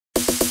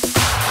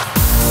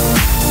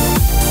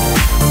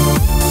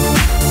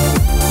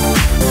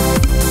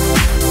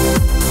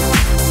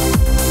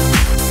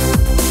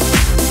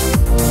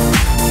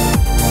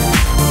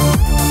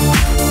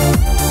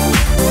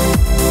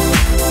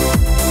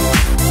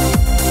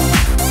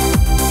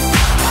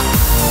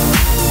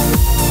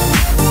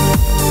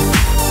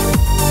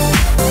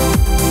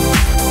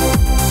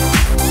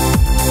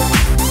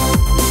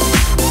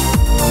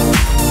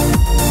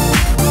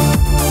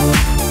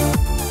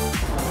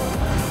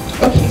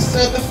So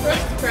the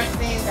first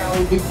person that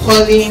will be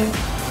calling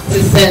to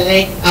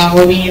select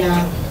our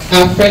winner,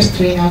 our first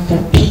winner for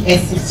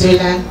PSC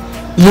Solar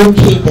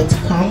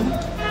UK.com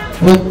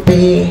would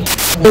be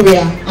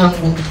Gloria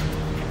Angle.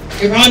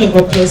 A round of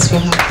applause for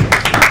her.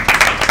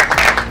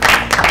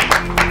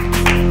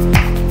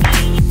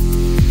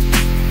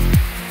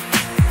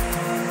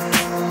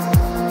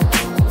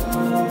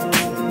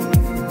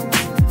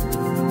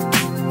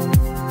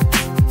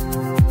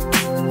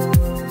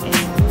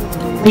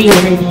 We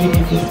already did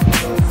this.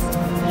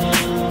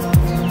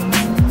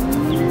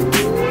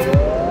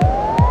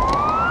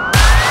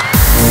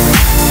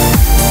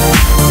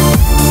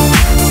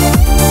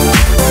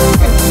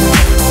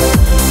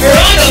 A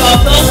round of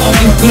applause for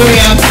Miss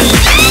Gloria.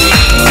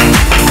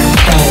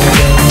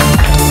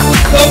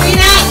 The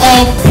winner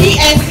of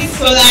PSC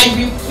Solar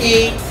UK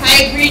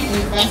Hybrid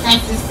Inverter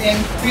System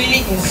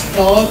freely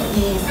installed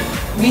is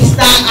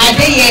Mr.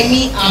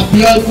 Adeyemi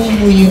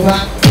Abiodun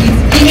Muyiwa. His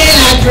email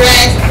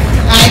address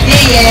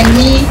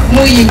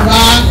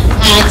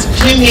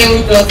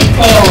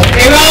adeyemi@gmail.com. A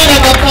round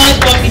of applause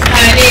for Mr.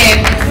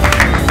 Adeyemi.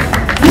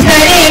 Mr.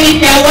 Adeyemi,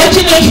 if you are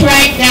watching us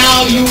right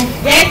now, you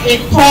get a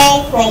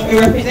call from a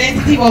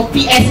representative of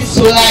PSC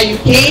Solar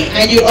UK,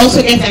 and you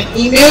also get an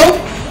email.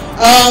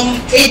 A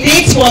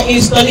date for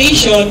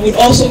installation will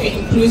also be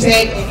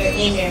included in the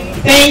email.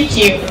 Thank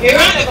you. A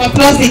round of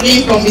applause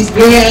again for Ms.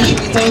 Gloria. She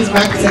returns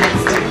back to the stage.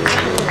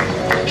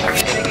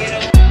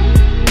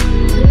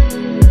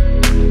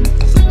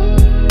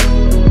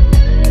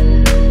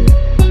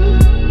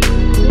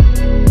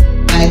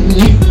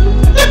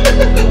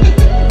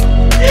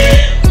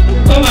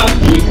 Come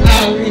and pick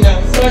our winner.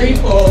 Sorry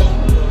for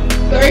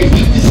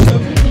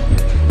disturbing.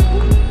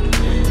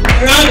 A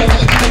round of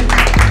applause.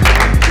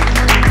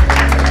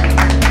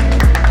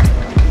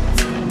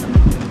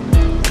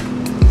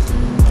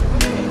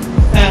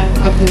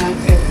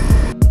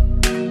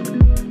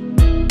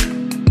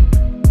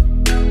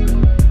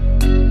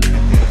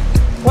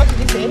 What did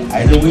you say? I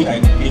know I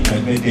picked my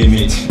birthday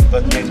mate,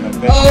 but my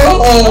birthday.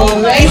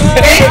 Oh, let's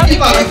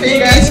keep our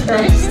fingers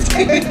crossed.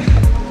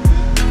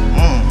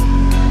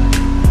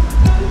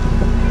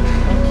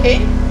 Okay.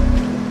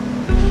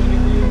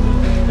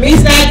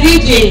 Mr.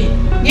 DJ,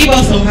 give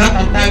us some heart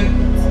attack.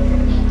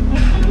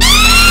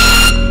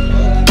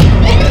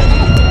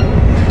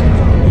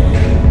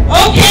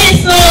 Okay,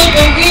 so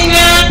the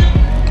winner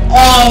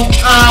of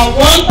our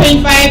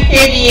 1.5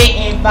 kVA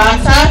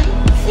inverter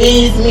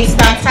is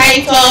Mr.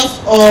 Titus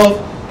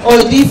of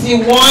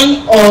Odyssey1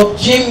 of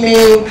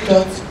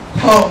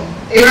gmail.com.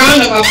 A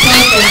round of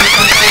applause for Mr.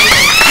 Titus.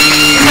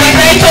 Mr.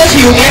 Titus,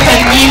 you will get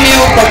an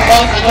email from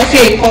us and also a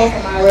call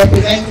from our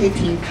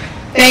representative.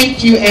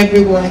 Thank you,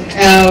 everyone.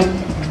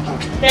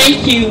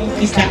 Thank you,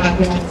 Mr.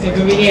 Aguilar. We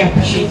really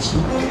appreciate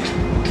you.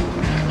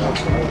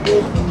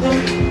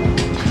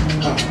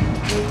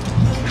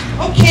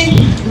 Okay,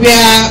 we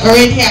are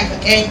already at the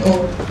end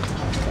of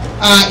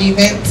our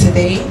event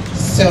today.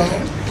 So,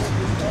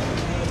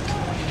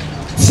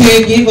 to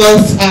give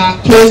us our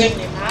closing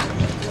remark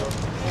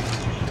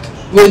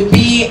would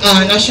be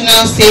our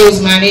National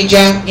Sales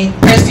Manager in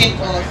person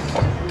of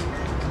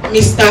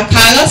Mr.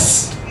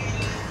 Carlos.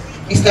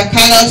 Mr.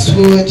 Carlos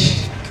would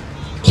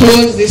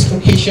close this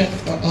occasion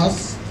for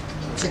us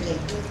today.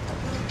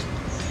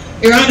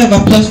 A round of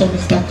applause for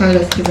Mr.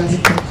 Carlos, please, as he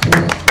comes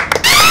forward.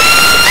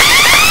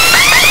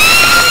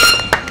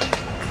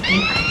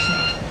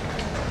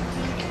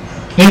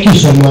 Thank you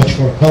so much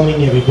for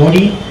coming,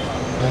 everybody.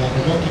 The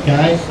lucky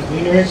guys, the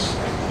winners,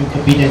 you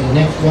can be the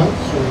next one,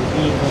 so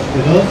be in touch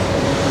with us.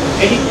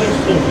 Any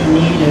questions you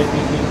need,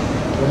 anything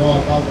to know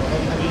about the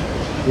company,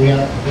 we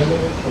are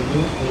available for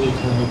you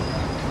anytime.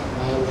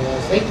 And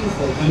thank you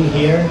for being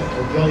here,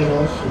 for joining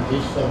us in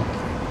this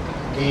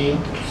game.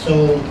 So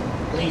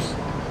please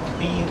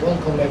be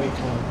welcome every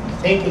time.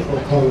 Thank you for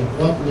coming.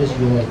 God bless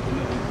you all.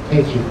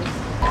 Thank you.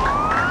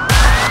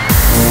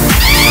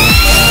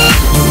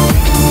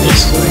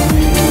 Yes.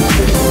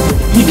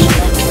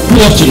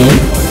 Good afternoon.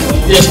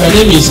 Yes, my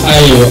name is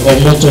Ayo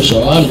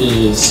Omotosho. I'm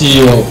the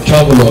CEO of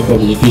Travel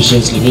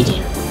Communications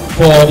Limited.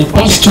 For the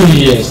past 2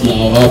 years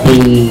now, I've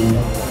been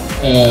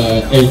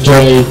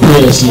enjoying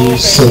PSC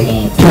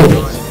Solar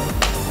products.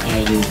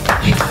 And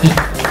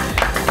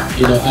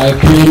I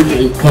came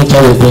in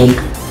contact with them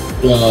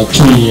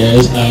 2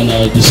 years, and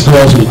I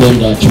discussed with them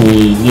that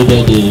we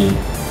needed a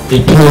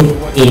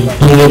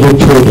durable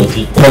product,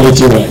 a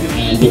quality one.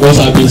 And because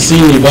I've been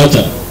seeing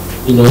inverter,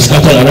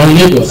 scattered around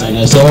Lagos, and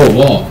I said, oh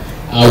wow,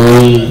 I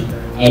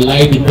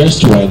like the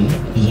best one.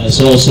 I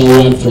saw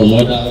someone from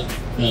other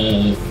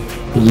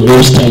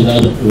low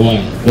standard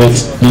one, but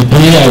the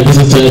day I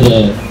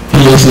visited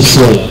PSC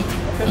Solar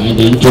and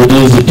they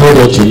introduced the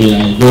product to me,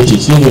 I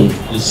noticed even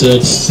it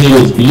said "see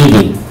is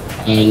believing,"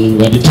 and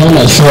by the time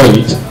I saw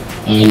it,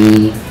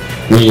 and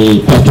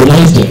we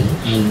patronized them,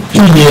 and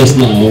 2 years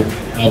now,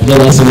 I've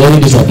never seen any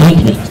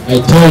disappointment.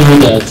 I tell you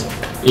that,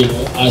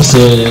 as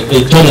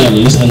a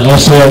journalist and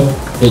also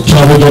a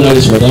travel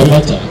journalist for that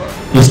matter,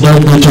 it's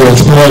not good to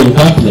explore in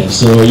darkness.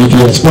 So if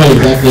you explore in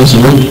darkness,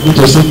 you won't be able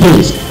to see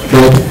things.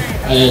 But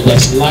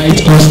there's light,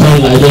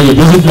 constant light. Then you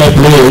visit my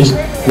place,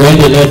 when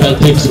the NEPA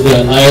takes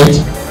their light,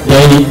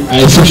 then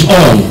I switch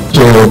on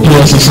to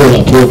PSC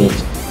Solar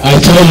product. I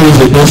tell you it's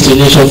a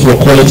destination for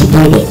quality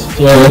products.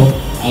 So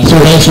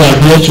that's why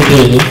I'm here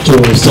today to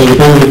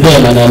celebrate with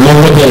them, and I know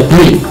what they're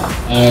doing.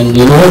 And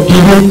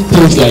giving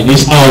things like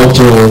this out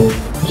to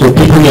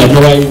people that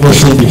never even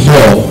seen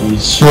before,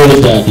 it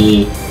shows that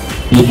the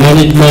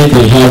management,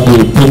 they have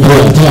the people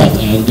at heart,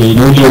 and they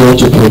really want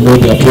to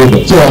promote their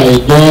product. So I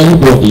adore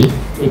anybody,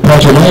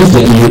 patronize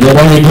them, you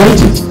never regret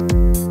it.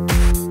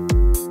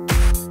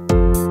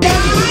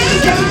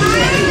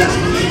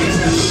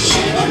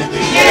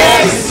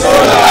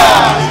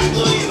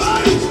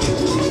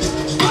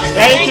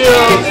 Thank you.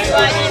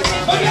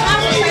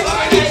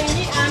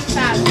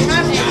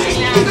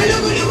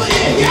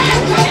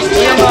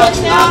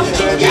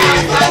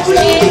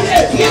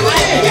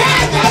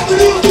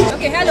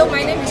 Okay, hello,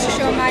 my name is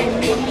Shoma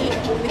Mimi,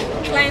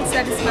 the Client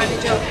Service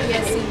Manager of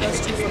PSC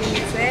Industries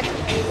Limited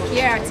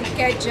here at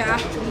Ikeja,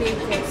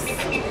 Lagos.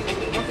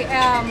 Okay,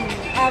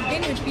 I've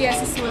been with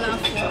PSC Solar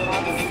for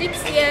about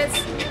 6 years,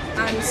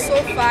 and so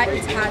far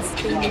it has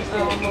been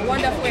a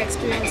wonderful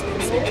experience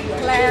with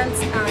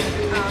clients and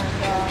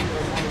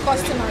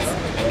customers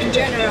in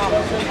general.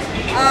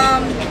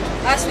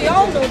 As we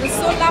all know, the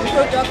solar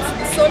products,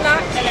 the solar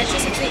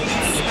electricity,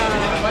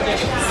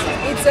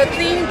 it's a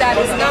thing that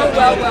is now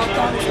well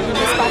welcomed in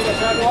this part of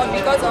the world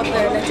because of the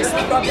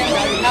electricity problem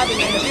that we have in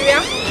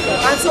Nigeria.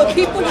 And so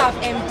people have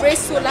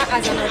embraced solar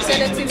as an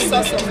alternative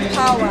source of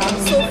power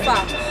so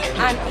far.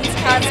 And it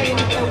has been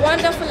a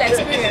wonderful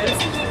experience.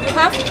 You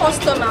have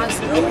customers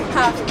who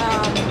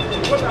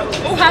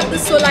have the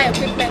solar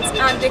equipment,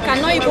 and they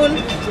cannot even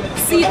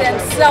see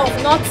themselves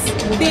not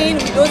being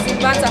with those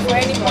inverters for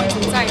any point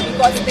in time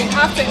because they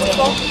have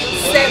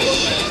 24/7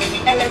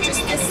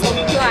 electricity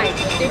supply.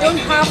 They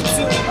don't have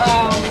to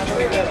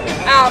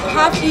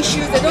have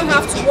issues. They don't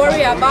have to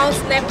worry about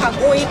NEPA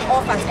going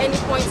off at any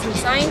point in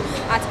time.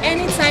 At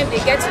any time they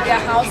get to their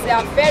house, they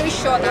are very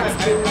sure that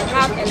they will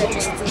have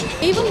electricity.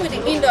 Even with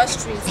the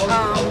industries,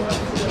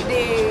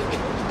 they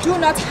do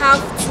not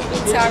have to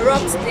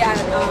interrupt their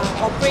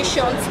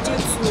operations due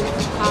to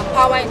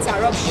power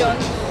interruption.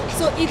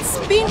 So it's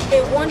been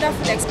a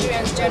wonderful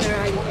experience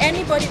generally.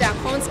 Anybody that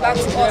comes back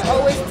to us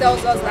always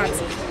tells us that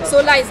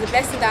solar is the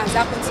best thing that has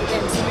happened to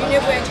them. So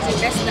renewable energy is the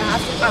best thing that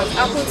has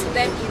happened to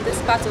them in this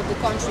part of the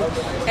country,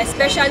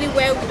 especially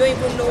where we don't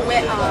even know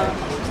where our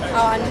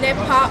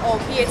NEPA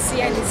or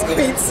PHCN is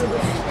going to.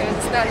 You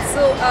understand?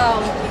 So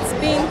it's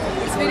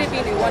really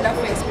been a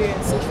wonderful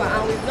experience so far,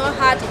 and we've not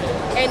had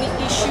any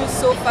issues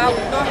so far.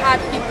 We've not had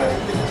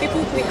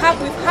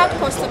we've had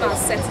customers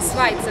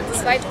satisfied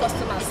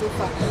customers so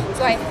far.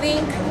 So I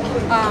think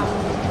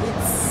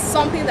it's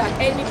something that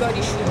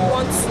anybody should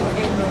want to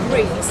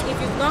embrace.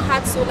 If you've not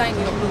had solar in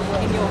your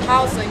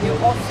house or in your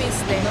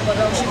office, then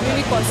you should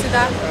really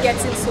consider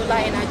getting solar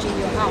energy in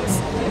your house.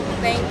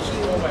 Thank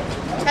you.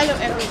 Hello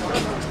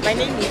everyone, my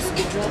name is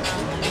Ujo.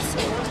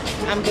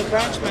 I'm the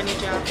branch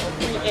manager of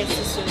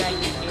PSC Solar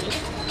Uk.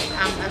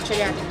 I'm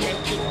actually at the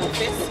PSC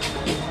office.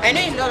 I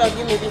know a lot of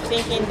you may be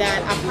thinking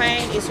that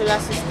acquiring a solar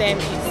system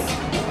is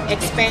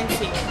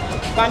expensive,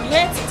 but I'm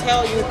here to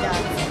tell you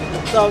that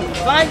the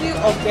value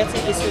of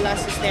getting a solar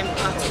system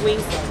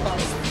outweighs the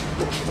cost,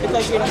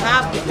 because you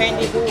have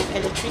dependable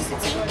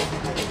electricity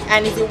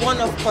and it's a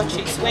one-off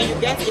purchase. When you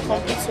get a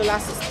complete solar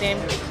system,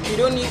 you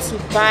don't need to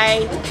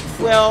buy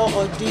fuel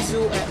or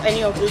diesel or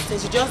any of those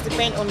things. You just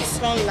depend on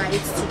sunlight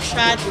to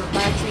charge your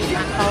batteries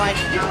and power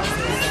your house.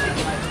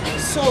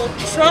 So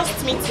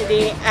trust me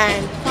today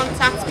and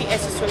contact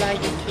PSC Solar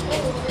UK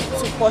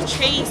to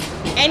purchase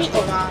any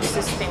of our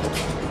systems,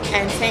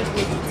 and thank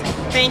me.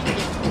 Thank you.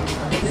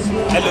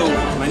 Hello,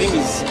 my name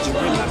is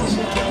Jibril.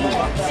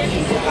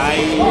 I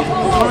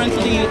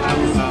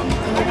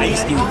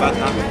use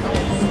inverter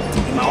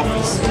in my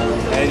office,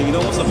 and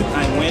most of the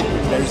time when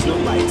there is no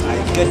light, I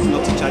get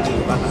not to charge the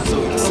inverter,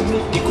 so it's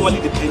equally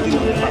depending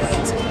on the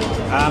light.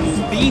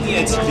 Being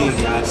here today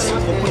has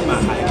opened my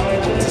eye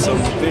to some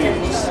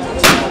variables,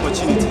 some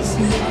opportunities,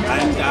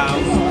 and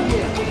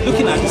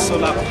looking at the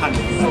solar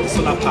panel and the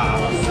solar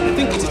power, I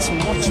think it is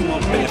much more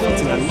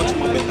benefiting and much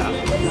more better,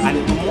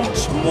 and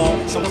much more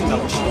something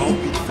that we should all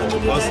bid for,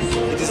 because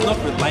it is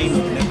not relying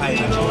on NEPA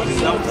energy, it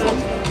is now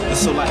from the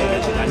solar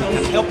energy, and it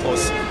can help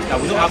us that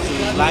we don't have to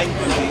rely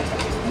on the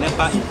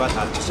NEPA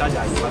inverter to charge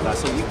our inverter.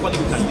 So equally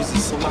we can use the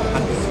solar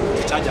panel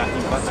to charge our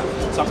inverter.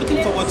 So I'm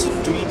looking forward to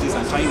doing this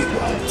and trying it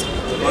out,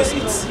 because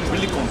it's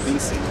really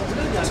convincing,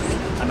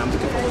 and I'm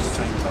looking forward to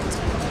trying it out.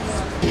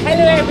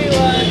 Hello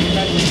everyone,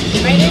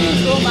 my name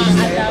is Roma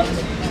Adaud.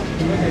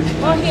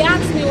 Well, he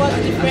asked me what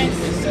the difference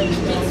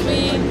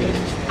between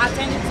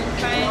attending to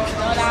clients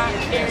in other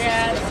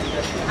areas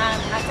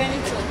and attending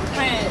to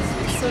clients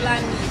with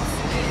solar needs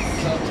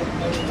is.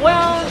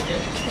 Well,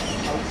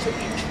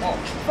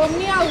 for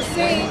me, I would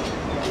say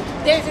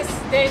there's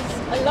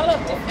a lot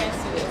of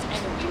difference in it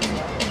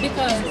anyway.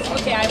 Because,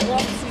 okay, I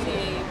worked in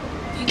a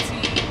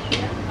beauty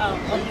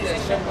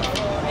organization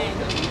before, and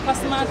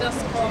customers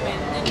just come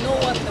and they know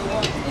what they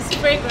want. It's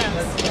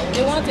fragrance.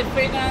 They want a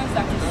fragrance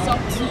that is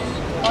subtle,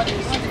 or they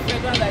want a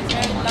fragrance that is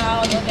very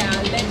loud, or they are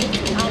allergic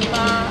to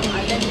amber,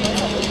 allergic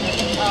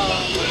to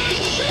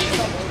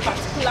some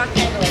particular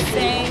kind of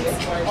scent,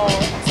 or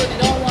so they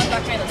don't want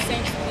that kind of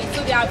scent to be.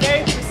 So they are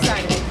very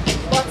precise.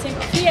 But in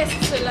PSC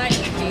Solar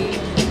Uk,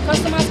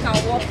 customers can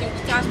walk in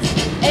without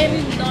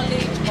any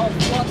knowledge of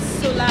what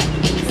solar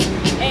is.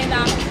 And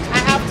I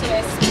have to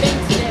explain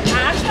to them.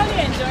 I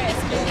actually enjoy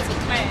explaining to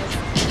clients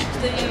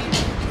the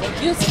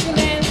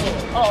usefulness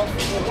of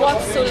what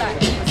solar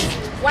is.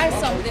 Why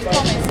some they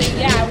come and say,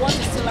 yeah, I want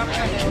a solar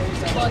panel,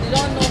 but they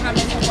don't know how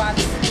many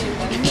watts they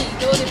need.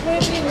 Though they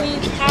probably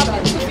need have a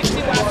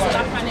 250 watt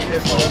solar panel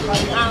before,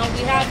 and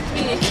we have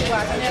 380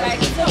 watts. And they're like,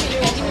 it's okay,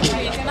 you can give me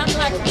 380. And I'm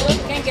like, no,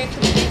 you can't get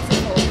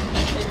 380 for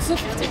a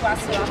 250 watt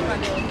solar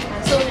panel.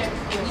 So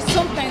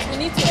sometimes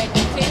we need to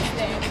educate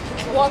them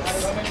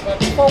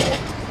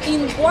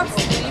in what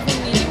they even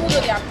need, even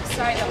though they are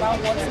precise about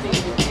what they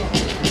need.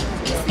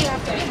 We still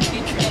have to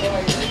educate them.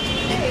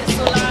 The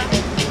solar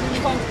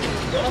company,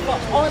 but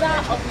for other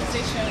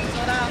organizations,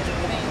 other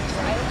things,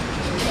 I don't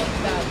think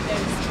that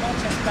there is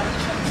much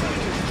explanation to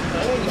it.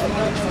 If you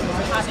don't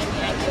have any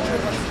idea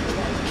what to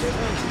do.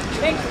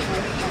 Thank you.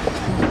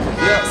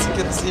 Yeah, as you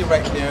can see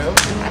right now,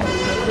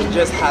 we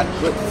just had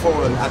good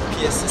fun at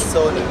PSC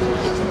Solar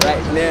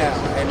right now,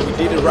 and we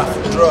did a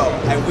raffle draw.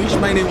 I wish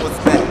my name was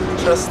there,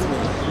 trust me,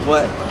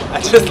 but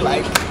I just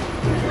like,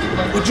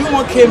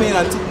 Ujuma came in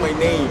and took my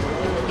name.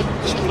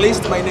 She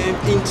placed my name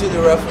into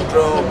the raffle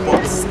draw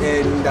box,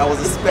 and I was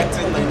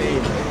expecting my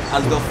name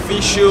as the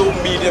official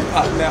media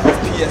partner of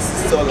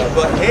PSC Solar.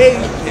 But hey,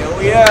 here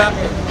we are.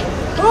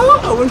 Oh,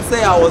 I wouldn't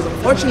say I was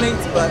unfortunate,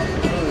 but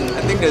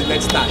I think there's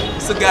next time.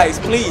 So guys,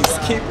 please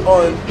keep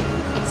on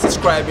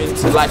subscribing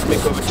to Life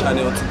Makeover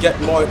channel to get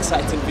more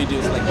exciting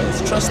videos like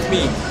this. Trust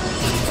me,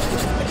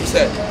 like you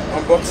said,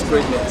 unbox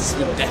greatness.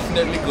 We're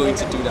definitely going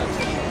to do that.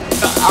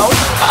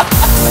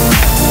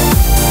 Out.